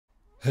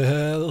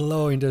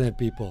Hello internet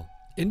people.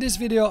 In this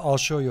video I'll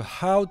show you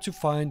how to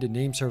find the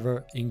name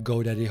server in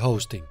GoDaddy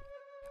Hosting.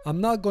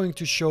 I'm not going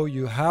to show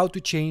you how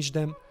to change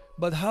them,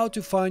 but how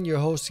to find your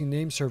hosting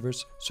name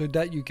servers so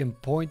that you can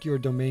point your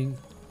domain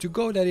to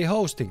GoDaddy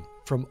Hosting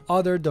from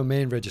other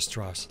domain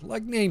registrars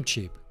like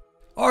NameCheap.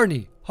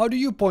 Arnie, how do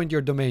you point your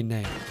domain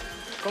name?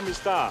 Come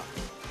sta?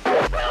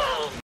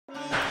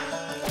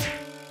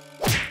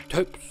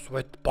 Tips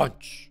with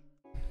punch.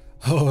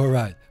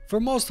 Alright, for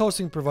most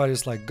hosting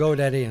providers like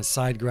GoDaddy and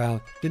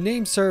SiteGround, the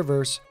name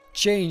servers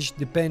change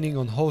depending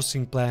on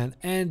hosting plan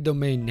and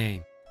domain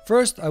name.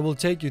 First, I will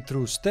take you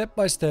through step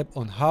by step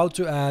on how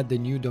to add the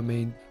new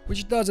domain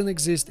which doesn't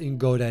exist in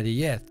GoDaddy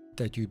yet,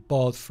 that you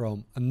bought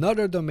from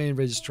another domain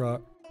registrar.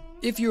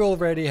 If you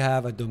already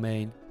have a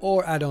domain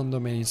or add-on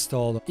domain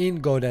installed in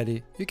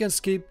GoDaddy, you can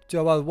skip to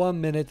about 1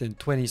 minute and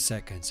 20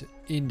 seconds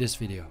in this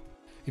video.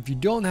 If you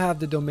don't have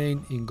the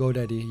domain in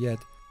GoDaddy yet,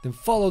 then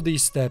follow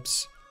these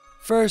steps.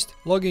 First,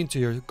 log into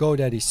your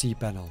GoDaddy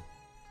cPanel.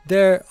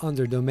 There,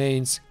 under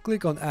Domains,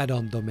 click on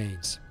Add-on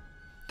Domains.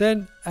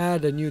 Then,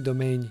 add a new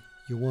domain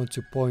you want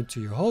to point to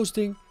your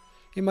hosting.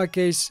 In my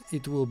case,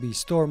 it will be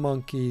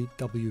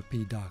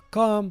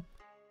storemonkeywp.com.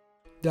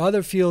 The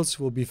other fields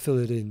will be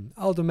filled in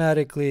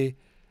automatically,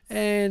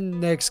 and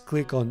next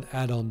click on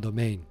Add-on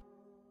Domain.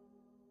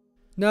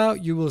 Now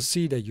you will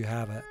see that you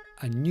have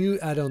a new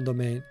add-on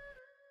domain,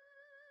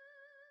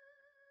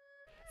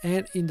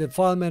 and in the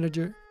file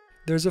manager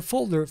there's a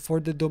folder for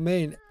the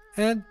domain,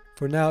 and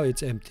for now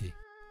it's empty.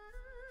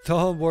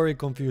 Don't worry,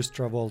 confused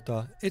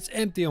Travolta, it's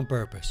empty on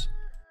purpose.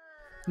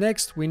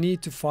 Next, we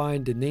need to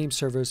find the name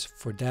servers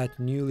for that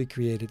newly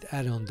created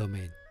add-on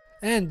domain.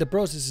 And the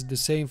process is the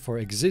same for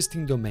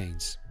existing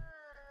domains.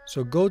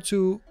 So go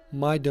to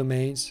My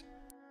Domains.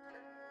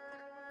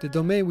 The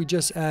domain we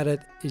just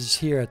added is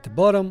here at the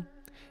bottom.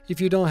 If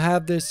you don't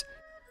have this,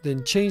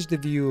 then change the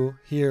view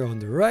here on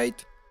the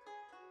right.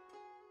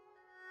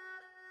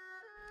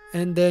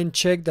 And then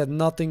check that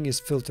nothing is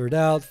filtered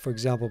out. For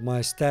example,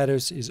 my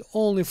status is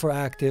only for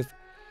active,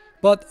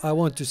 but I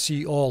want to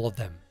see all of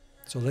them.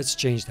 So let's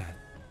change that.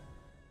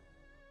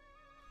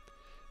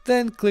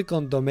 Then click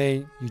on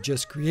domain you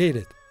just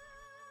created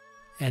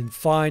and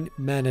find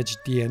Manage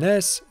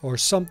DNS or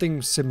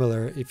something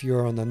similar if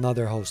you're on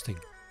another hosting.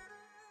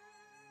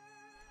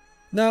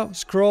 Now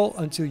scroll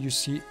until you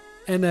see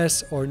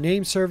NS or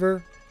name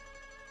server.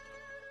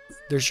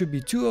 There should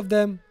be 2 of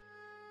them.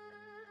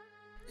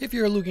 If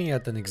you're looking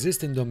at an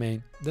existing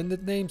domain, then the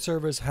name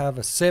servers have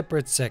a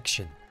separate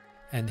section.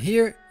 And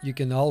here you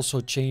can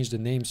also change the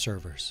name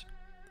servers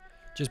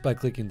just by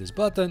clicking this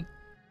button.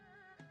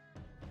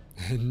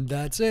 And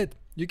that's it.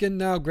 You can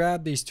now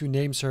grab these 2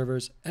 name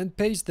servers and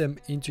paste them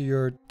into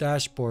your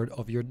dashboard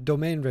of your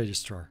domain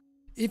registrar.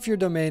 If your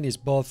domain is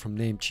bought from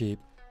NameCheap,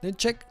 then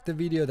check the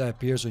video that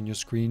appears on your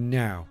screen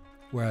now,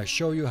 where I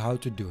show you how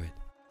to do it.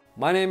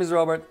 My name is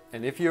Robert,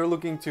 and if you're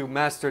looking to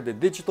master the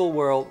digital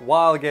world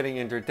while getting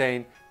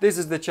entertained, this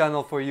is the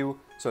channel for you.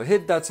 So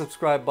hit that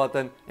subscribe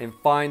button and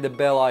find the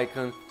bell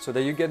icon so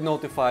that you get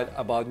notified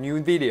about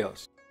new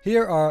videos.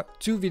 Here are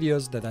 2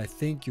 videos that I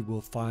think you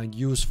will find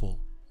useful.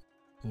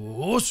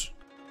 Whoosh!